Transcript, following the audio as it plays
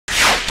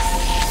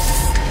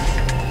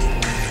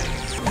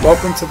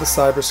Welcome to the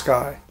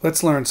CYBERSKY.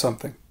 Let's learn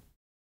something.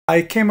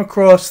 I came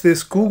across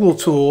this Google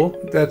tool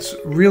that's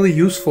really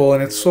useful,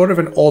 and it's sort of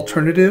an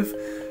alternative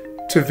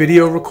to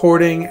video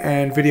recording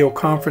and video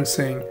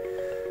conferencing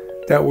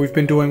that we've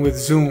been doing with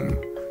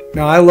Zoom.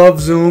 Now, I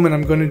love Zoom, and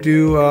I'm going to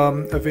do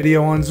a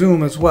video on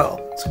Zoom as well.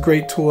 It's a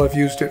great tool. I've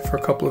used it for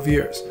a couple of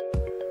years.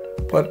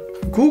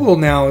 But Google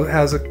now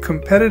has a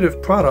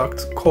competitive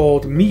product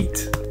called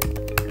Meet.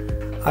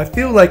 I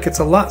feel like it's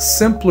a lot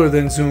simpler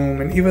than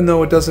Zoom, and even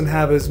though it doesn't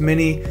have as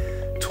many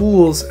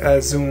tools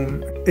as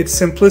Zoom, its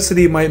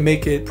simplicity might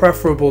make it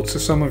preferable to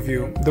some of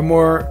you. The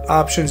more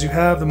options you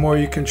have, the more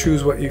you can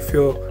choose what you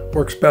feel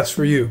works best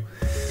for you.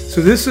 So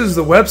this is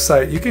the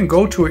website. You can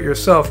go to it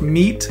yourself,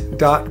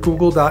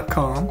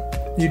 meet.google.com.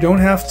 You don't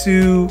have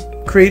to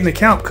create an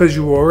account because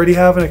you already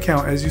have an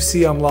account. As you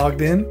see, I'm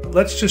logged in.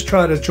 Let's just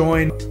try to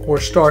join or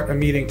start a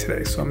meeting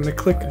today. So I'm going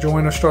to click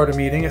join or start a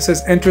meeting. It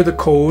says enter the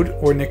code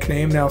or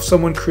nickname. Now, if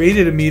someone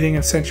created a meeting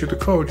and sent you the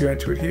code, you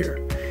enter it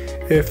here.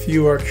 If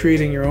you are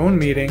creating your own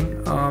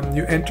meeting,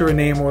 you enter a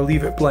name or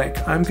leave it blank.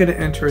 I'm going to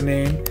enter a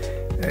name,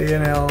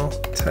 ANL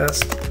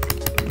test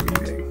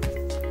meeting.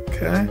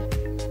 Okay.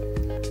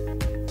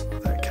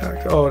 That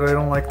character. Oh, I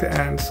don't like the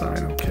and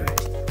sign. Okay.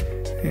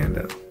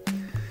 And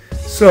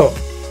so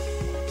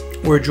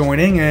we're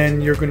joining,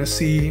 and you're going to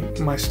see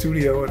my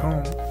studio at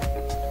home.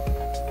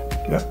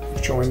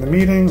 Yep, join the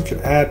meeting. You can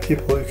add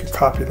people. You can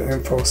copy the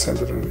info, send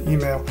it in an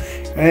email,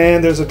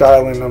 and there's a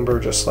dial-in number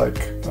just like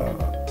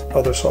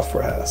other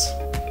software has.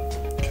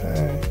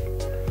 Okay.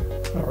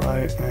 All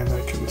right, and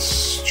I can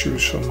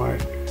choose from my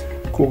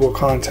Google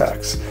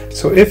contacts.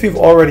 So if you've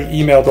already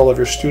emailed all of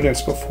your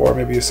students before,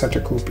 maybe you sent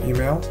a group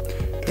email,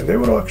 then they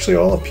would actually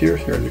all appear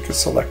here, and you can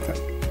select them.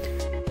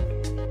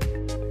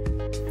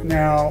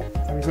 Now,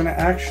 I'm going to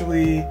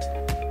actually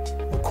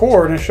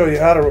record and show you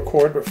how to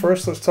record, but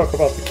first let's talk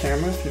about the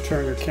camera. If you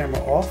turn your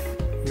camera off,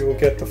 you will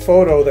get the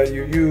photo that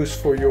you use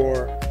for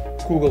your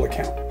Google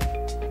account.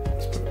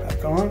 Let's put it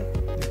back on.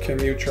 You can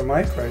mute your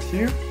mic right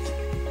here.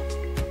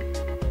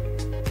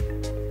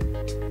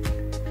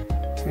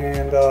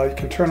 And you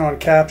can turn on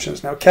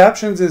captions. Now,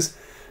 captions is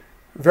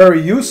very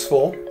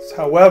useful.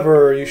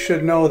 However, you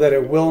should know that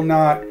it will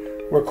not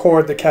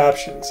record the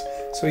captions.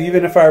 So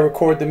even if I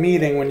record the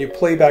meeting, when you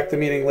play back the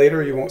meeting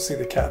later, you won't see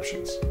the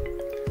captions.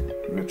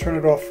 I'm going to turn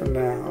it off for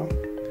now.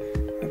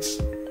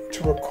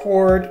 To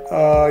record,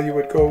 you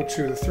would go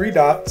to the three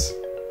dots,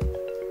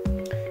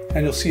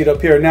 and you'll see it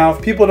up here. Now,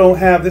 if people don't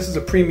have, this is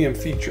a premium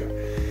feature.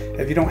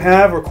 If you don't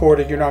have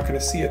recording, you're not going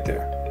to see it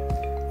there.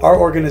 Our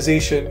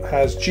organization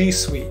has G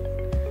Suite,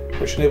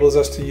 which enables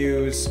us to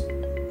use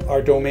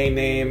our domain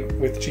name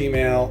with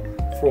Gmail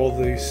for all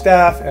the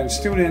staff and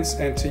students,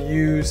 and to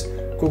use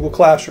Google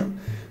Classroom.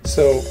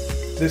 So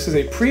this is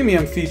a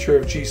premium feature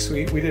of G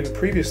Suite. We didn't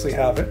previously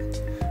have it,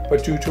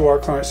 but due to our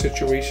current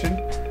situation,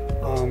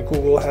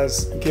 Google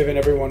has given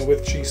everyone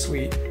with G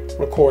Suite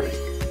recording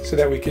so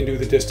that we can do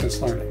the distance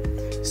learning.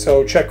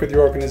 So check with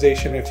your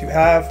organization. If you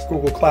have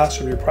Google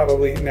Classroom, you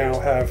probably now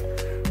have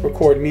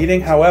record meeting.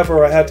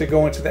 However, I had to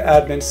go into the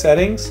admin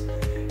settings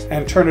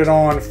and turn it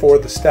on for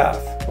the staff.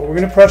 But we're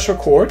going to press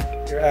record.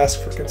 You're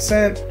asked for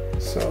consent.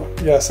 So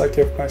yes, I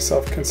give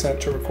myself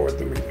consent to record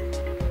the meeting.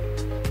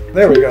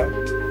 There we go.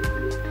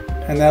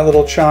 And that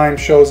little chime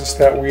shows us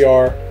that we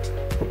are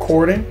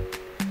recording.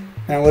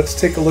 Now let's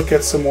take a look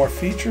at some more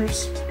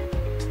features.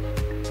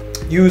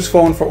 Use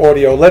phone for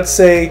audio. Let's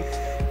say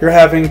you're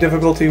having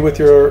difficulty with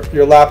your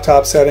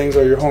laptop settings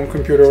or your home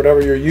computer,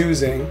 whatever you're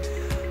using.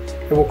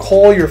 It will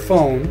call your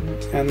phone,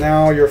 and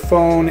now your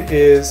phone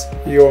is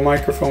your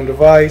microphone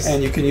device,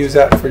 and you can use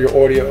that for your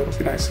audio. It'll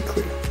be nice and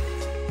clear.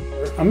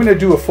 I'm going to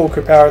do a full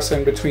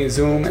comparison between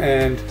Zoom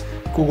and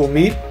Google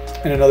Meet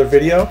in another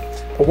video.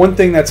 But one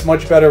thing that's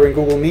much better in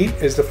Google Meet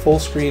is the full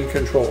screen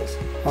controls.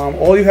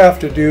 All you have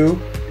to do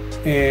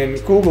in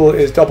Google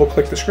is double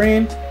click the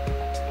screen,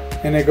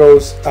 and it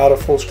goes out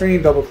of full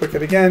screen. Double click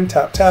it again,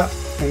 tap tap,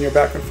 and you're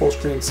back in full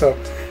screen. So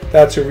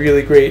that's a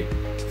really great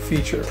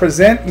feature.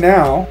 Present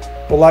Now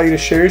will allow you to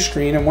share your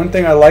screen, and one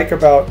thing I like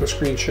about the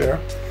screen share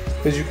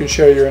is you can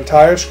share your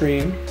entire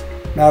screen.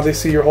 Now they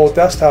see your whole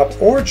desktop,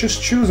 or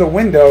just choose a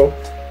window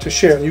to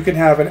share. You can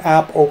have an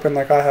app open,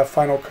 like I have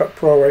Final Cut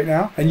Pro right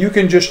now, and you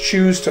can just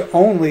choose to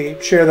only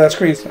share that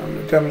screen. So I'm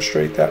going to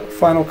demonstrate that with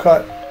Final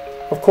Cut.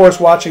 Of course,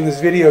 watching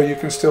this video, you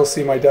can still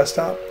see my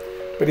desktop,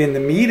 but in the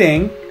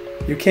meeting,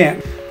 you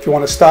can't. If you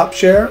want to stop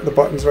share, the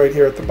button's right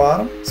here at the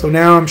bottom. So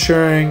now I'm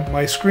sharing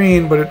my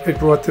screen, but it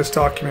brought this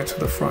document to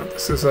the front.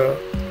 This is a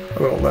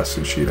little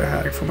lesson sheet I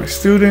had for my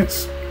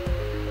students,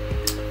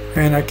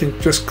 and I can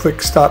just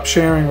click stop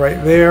sharing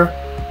right there.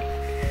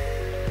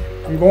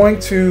 I'm going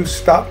to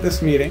stop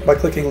this meeting by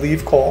clicking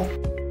leave call.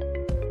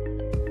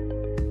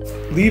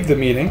 Leave the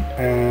meeting,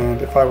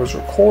 and if I was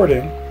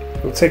recording,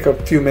 it will take a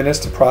few minutes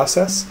to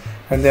process,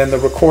 and then the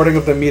recording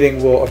of the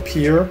meeting will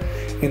appear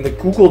in the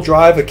Google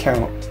Drive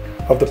account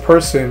of the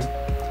person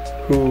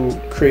who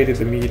created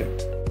the meeting.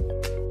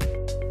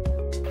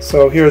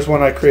 So here's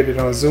one I created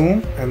on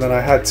Zoom, and then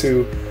I had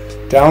to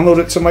download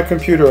it to my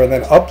computer, and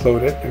then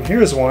upload it. And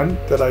here's one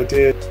that I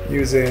did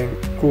using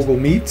Google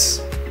Meets,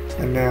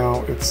 and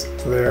now it's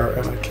there,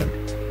 and I can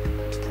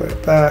play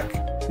it back.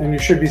 And you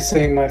should be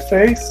seeing my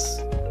face,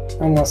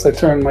 unless I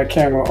turn my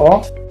camera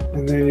off,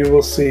 and then you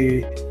will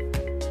see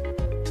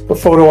the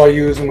photo I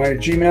use in my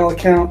Gmail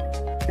account,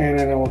 and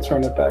then I will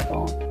turn it back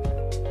on.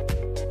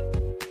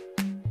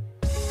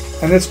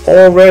 And it's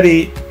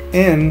already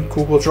in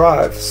Google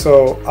Drive,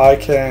 so I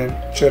can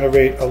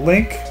generate a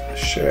link,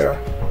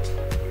 share,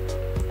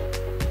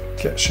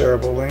 get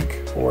shareable link,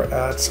 or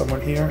add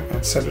someone here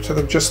and send it to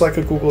them just like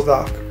a Google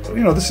Doc.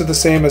 You know, this is the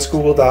same as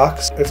Google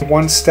Docs. It's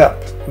one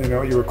step. You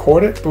know, you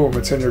record it, boom,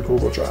 it's in your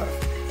Google Drive.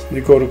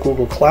 You go to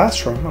Google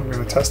Classroom. I'm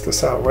going to test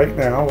this out right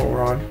now while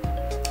we're on.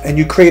 And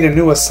you create a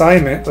new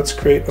assignment. Let's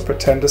create a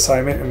pretend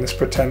assignment in this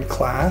pretend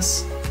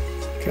class.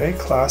 Okay,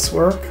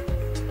 classwork,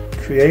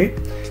 create.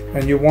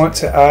 And you want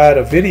to add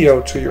a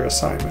video to your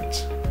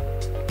assignment.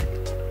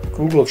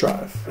 Google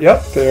Drive.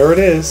 Yep, there it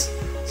is.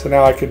 So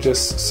now I can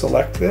just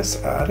select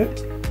this, add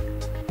it.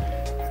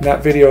 And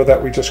that video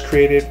that we just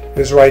created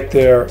is right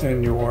there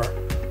in your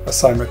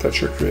assignment that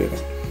you're creating.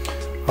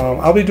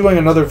 I'll be doing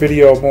another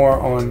video more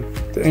on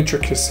the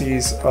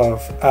intricacies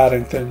of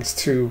adding things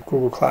to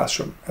Google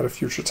Classroom at a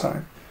future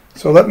time.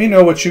 So let me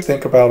know what you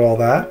think about all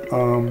that.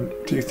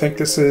 Do you think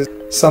this is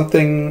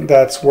something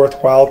that's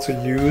worthwhile to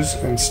use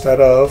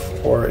instead of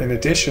or in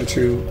addition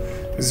to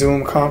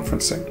Zoom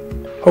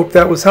conferencing? Hope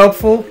that was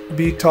helpful.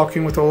 Be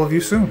talking with all of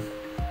you soon.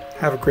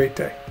 Have a great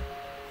day.